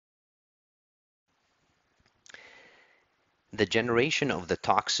The generation of the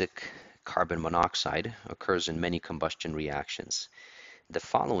toxic carbon monoxide occurs in many combustion reactions. The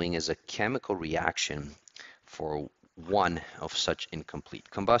following is a chemical reaction for one of such incomplete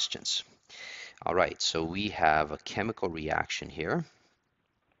combustions. All right, so we have a chemical reaction here.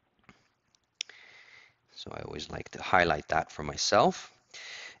 So I always like to highlight that for myself.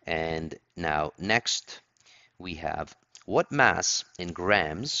 And now next we have what mass in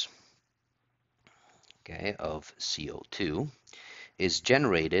grams, okay, of CO2 is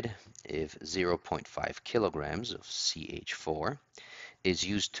generated if 0.5 kilograms of CH4 is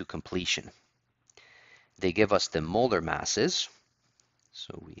used to completion. They give us the molar masses.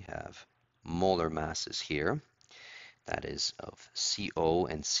 So we have molar masses here. That is of CO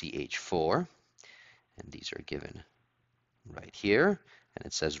and CH4. And these are given right here. And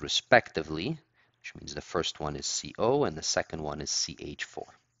it says respectively, which means the first one is CO and the second one is CH4.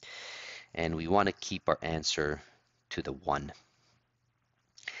 And we want to keep our answer to the 1.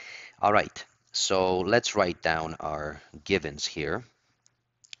 All right, so let's write down our givens here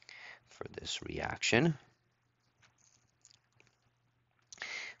for this reaction.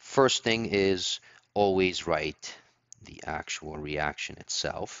 First thing is always write the actual reaction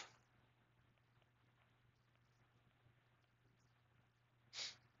itself.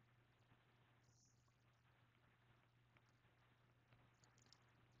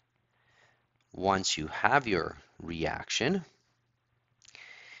 Once you have your reaction,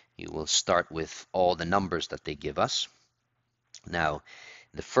 you will start with all the numbers that they give us. Now,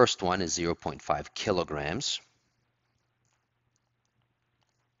 the first one is 0.5 kilograms.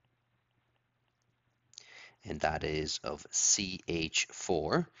 And that is of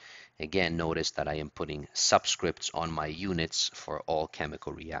CH4. Again, notice that I am putting subscripts on my units for all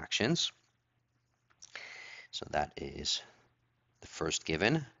chemical reactions. So that is the first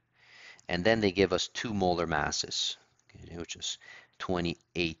given. And then they give us 2 molar masses, okay, which is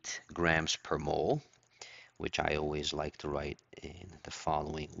 28 grams per mole, which I always like to write in the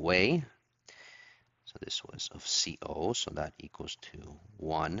following way. So this was of CO, so that equals to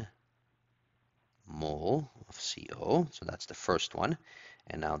 1 mole of CO. So that's the first one.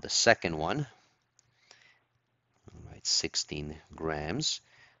 And now the second one, all right, 16 grams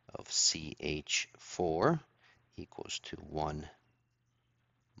of CH4 equals to 1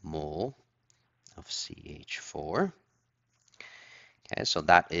 mole of CH4. Okay, so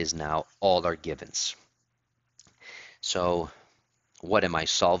that is now all our givens. So what am I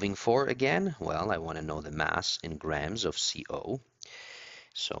solving for again? Well, I want to know the mass in grams of CO.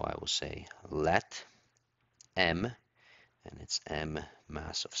 So I will say let M, and it's M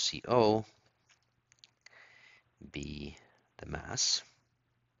mass of CO, be the mass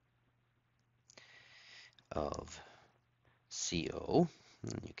of CO.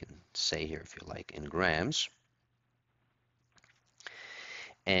 And you can say here if you like in grams.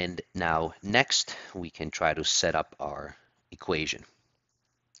 And now next we can try to set up our equation.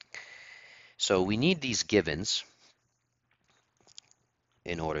 So we need these givens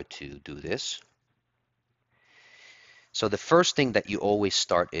in order to do this. So the first thing that you always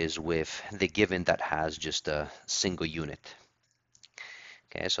start is with the given that has just a single unit.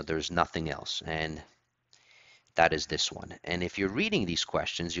 Okay, so there's nothing else, and that is this one. And if you're reading these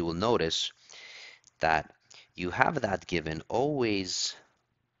questions, you will notice that you have that given always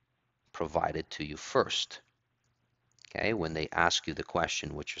provided to you first, okay, when they ask you the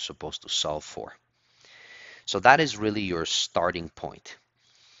question which you're supposed to solve for. So that is really your starting point.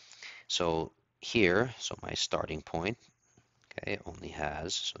 So here, so my starting point, okay, only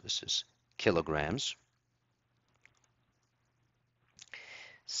has, so this is kilograms,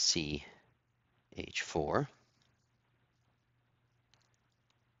 CH4.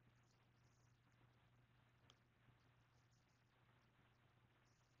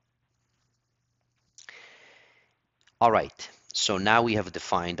 All right, so now we have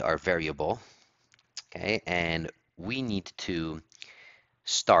defined our variable, okay, and we need to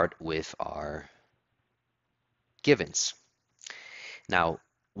start with our givens. Now,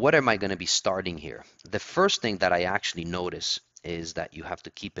 what am I going to be starting here? The first thing that I actually notice is that you have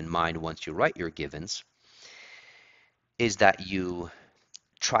to keep in mind once you write your givens is that you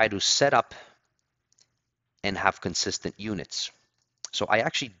try to set up and have consistent units. So I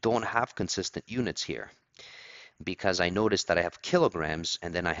actually don't have consistent units here because I noticed that I have kilograms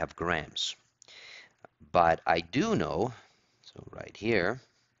and then I have grams. But I do know, so right here,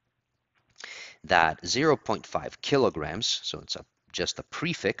 that 0.5 kilograms, so it's just a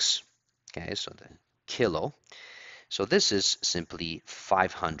prefix, okay, so the kilo. So this is simply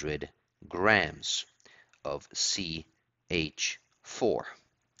 500 grams of CH4.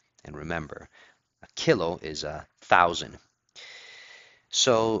 And remember, a kilo is 1,000.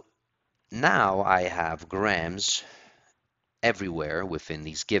 So now I have grams everywhere within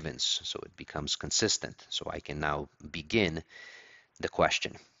these givens, so it becomes consistent. So I can now begin the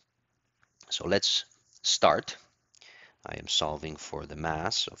question. So let's start. I am solving for the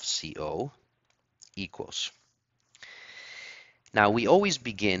mass of CO equals. Now we always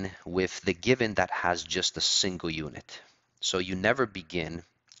begin with the given that has just a single unit. So you never begin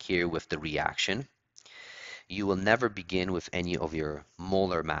here with the reaction. You will never begin with any of your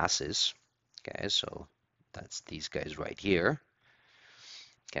molar masses. Okay, so that's these guys right here.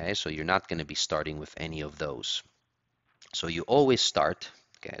 Okay, so you're not going to be starting with any of those. So you always start,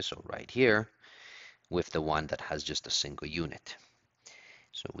 okay, so right here, with the one that has just a single unit.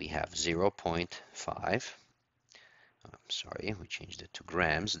 So we have 0.5. I'm sorry, we changed it to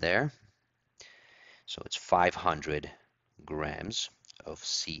grams there. So it's 500 grams of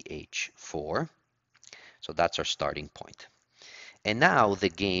CH4. So that's our starting point. And now the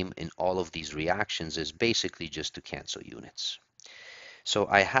game in all of these reactions is basically just to cancel units. So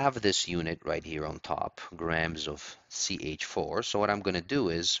I have this unit right here on top, grams of CH4. So what I'm going to do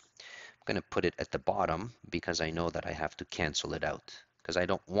is I'm going to put it at the bottom because I know that I have to cancel it out because I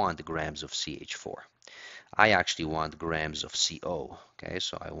don't want grams of CH4. I actually want grams of CO. Okay,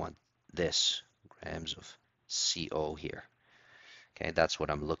 so I want this, grams of CO here. Okay, that's what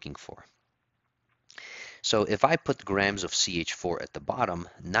I'm looking for. So if I put grams of CH4 at the bottom,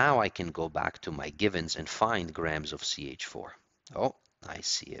 now I can go back to my givens and find grams of CH4. Oh, I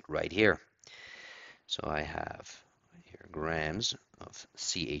see it right here. So I have here grams of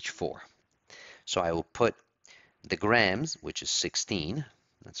CH4. So I will put the grams, which is 16,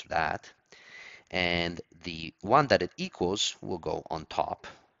 that's that, and the one that it equals will go on top.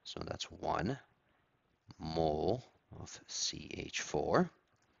 So that's 1 mole of CH4.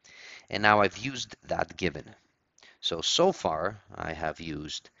 And now I've used that given. So far I have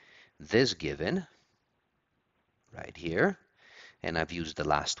used this given right here, and I've used the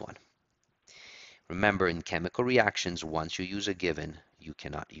last one. Remember, in chemical reactions, once you use a given, you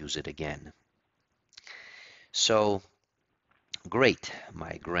cannot use it again. So great,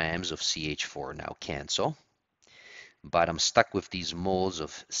 my grams of CH4 now cancel, but I'm stuck with these moles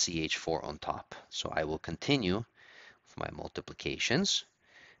of CH4 on top. So I will continue with my multiplications.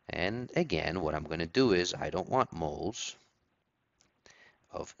 And again, what I'm going to do is I don't want moles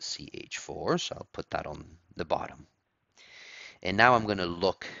of CH4, so I'll put that on the bottom. And now I'm going to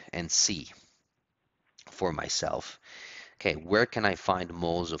look and see for myself, okay, where can I find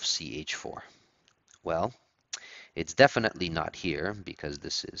moles of CH4? Well, it's definitely not here because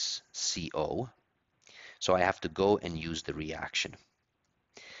this is CO. So I have to go and use the reaction.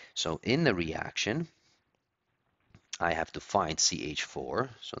 So in the reaction, I have to find CH4.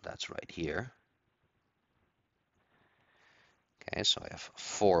 So that's right here. Okay, so I have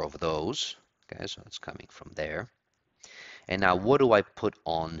 4 of those. Okay, so it's coming from there. And now what do I put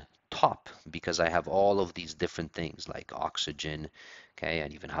on top? Because I have all of these different things like oxygen, okay,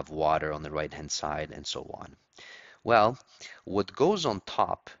 and even have water on the right-hand side and so on. Well, what goes on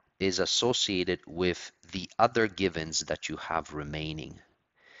top is associated with the other givens that you have remaining.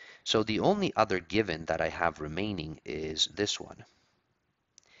 So the only other given that I have remaining is this one.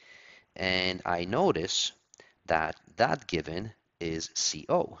 And I notice that that given is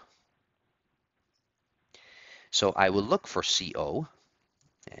CO. So I will look for CO,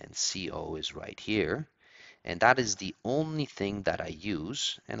 and CO is right here. And that is the only thing that I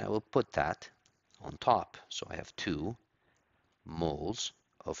use, and I will put that on top. So I have 2 moles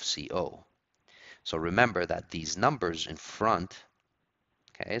of CO. So remember that these numbers in front,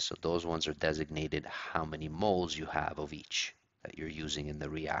 okay, so those ones are designated how many moles you have of each that you're using in the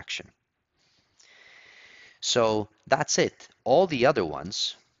reaction. So that's it. All the other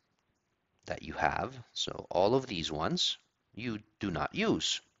ones that you have, so all of these ones, you do not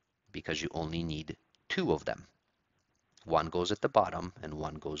use because you only need 2 of them. One goes at the bottom and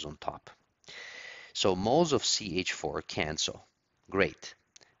one goes on top. So moles of CH4 cancel. Great.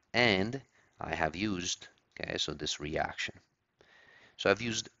 And I have used, okay, so this reaction. So I've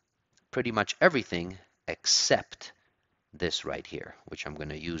used pretty much everything except this right here, which I'm going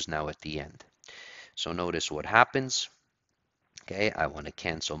to use now at the end. So notice what happens. Okay, I want to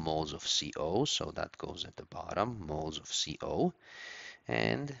cancel moles of CO, so that goes at the bottom, moles of CO.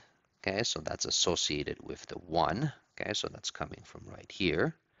 And, okay, so that's associated with the 1. Okay, so that's coming from right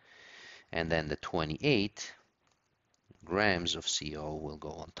here. And then the 28 grams of CO will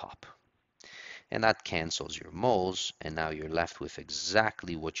go on top. And that cancels your moles, and now you're left with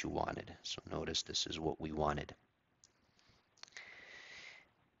exactly what you wanted. So notice this is what we wanted.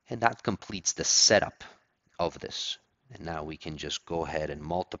 And that completes the setup of this. And now we can just go ahead and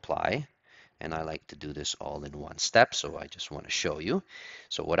multiply. And I like to do this all in one step, so I just want to show you.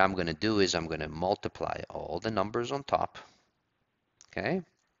 So what I'm going to do is I'm going to multiply all the numbers on top, okay?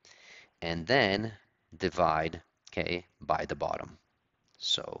 And then divide, okay, by the bottom.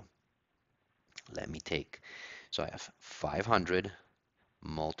 So let me take, so I have 500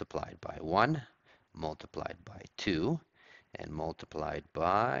 multiplied by 1, multiplied by 2, and multiplied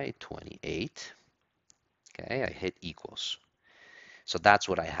by 28. Okay, I hit equals. So that's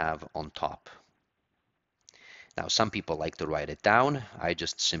what I have on top. Now, some people like to write it down. I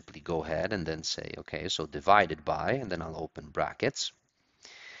just simply go ahead and then say, okay, so divided by, and then I'll open brackets.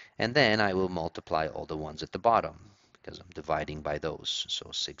 And then I will multiply all the ones at the bottom because I'm dividing by those.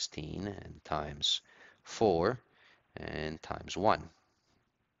 So 16 and times 4 and times 1.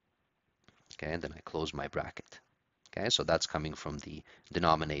 Okay, and then I close my bracket. Okay, so that's coming from the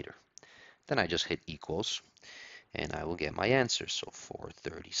denominator. Then I just hit equals, and I will get my answer. So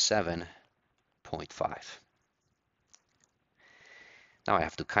 437.5. Now I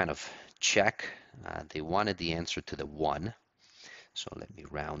have to kind of check. They wanted the answer to the 1. So let me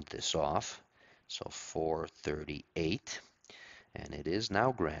round this off. So 438. And it is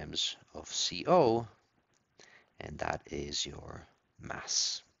now grams of CO. And that is your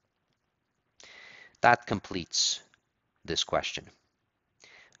mass. That completes this question.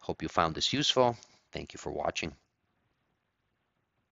 Hope you found this useful. Thank you for watching.